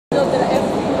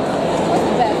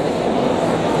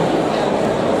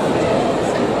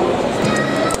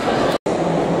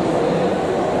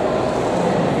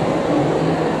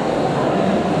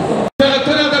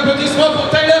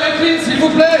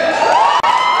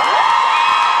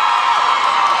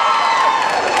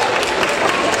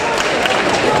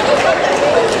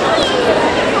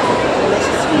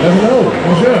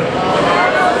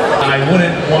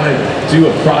do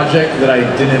a project that I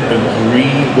didn't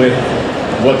agree with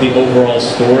what the overall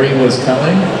story was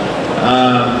telling.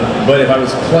 But if I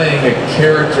was playing a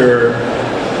character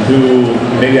who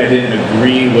maybe I didn't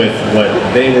agree with what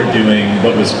they were doing,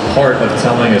 but was part of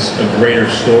telling us a greater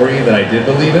story that I did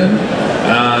believe in,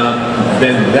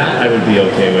 then that I would be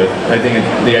okay with. I think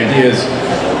the idea is,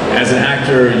 as an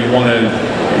actor, you want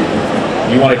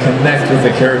to connect with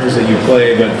the characters that you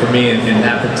play, but for me, in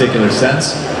that particular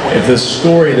sense, if the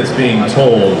story that's being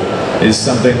told is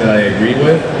something that I agreed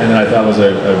with and that I thought was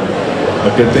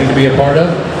a good thing to be a part of,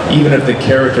 even if the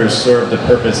characters served the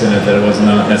purpose in it that it was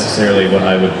not necessarily what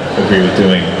I would agree with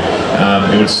doing,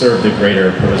 it would serve the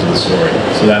greater purpose of the story.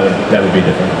 So that would be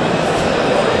different.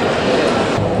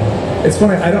 It's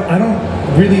funny, I don't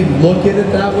really look at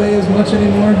it that way as much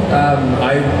anymore.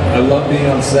 I love being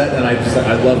on set, and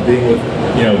I love being with,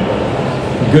 you know,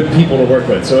 good people to work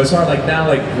with. So it's not like now,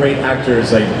 like great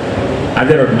actors, like I've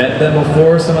never met them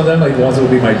before. Some of them, like the ones that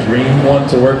would be my dream one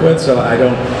to work with. So I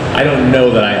don't know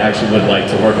that I actually would like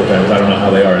to work with them because I don't know how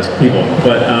they are as people.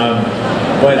 But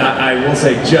I will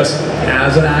say, just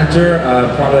as an actor,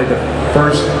 probably like the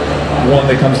first one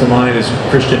that comes to mind is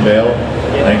Christian Bale.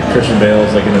 I think Christian Bale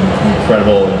is like an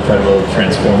incredible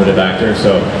transformative actor.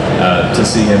 So to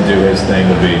see him do his thing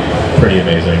would be pretty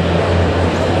amazing.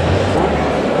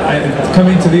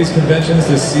 Coming to these conventions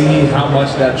to see how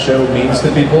much that show means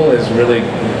to people is really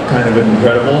kind of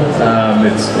incredible.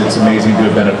 It's amazing to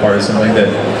have been a part of something that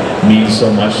means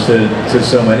so much to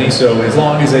so many. So as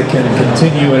long as it can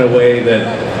continue in a way that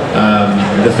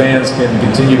the fans can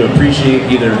continue to appreciate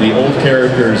either the old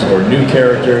characters or new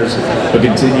characters, but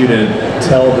continue to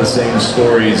tell the same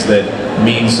stories that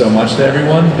mean so much to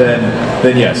everyone,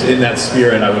 then yes, in that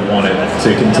spirit, I would want it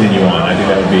to continue on. I think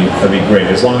that'd be great.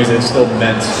 As long as it's still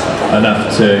meant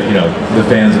enough to, you know, the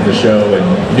fans of the show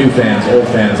and new fans, old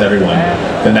fans, everyone,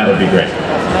 then that would be great.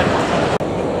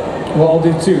 Well, I'll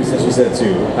do two, since you said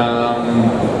two.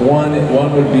 One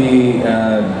would be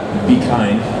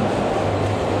kind.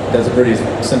 That's a pretty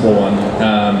simple one.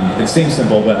 It seems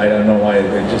simple, but I don't know why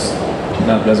it just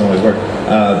doesn't always work.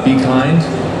 Be kind.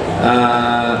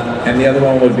 And the other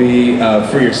one would be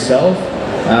for yourself.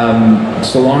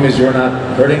 So long as you're not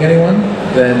hurting anyone,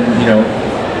 then, you know,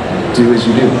 do as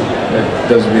you do.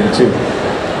 Those would be the two.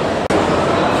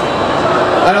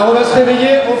 Alors on va se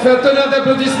réveiller, on fait un tonnerre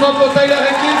d'applaudissements pour Tyler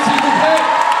Hoechlin, s'il vous plaît.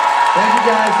 Thank you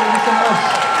guys, thank you so much.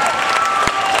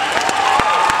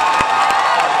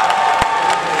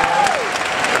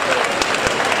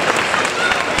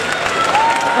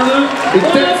 Et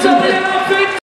peut-être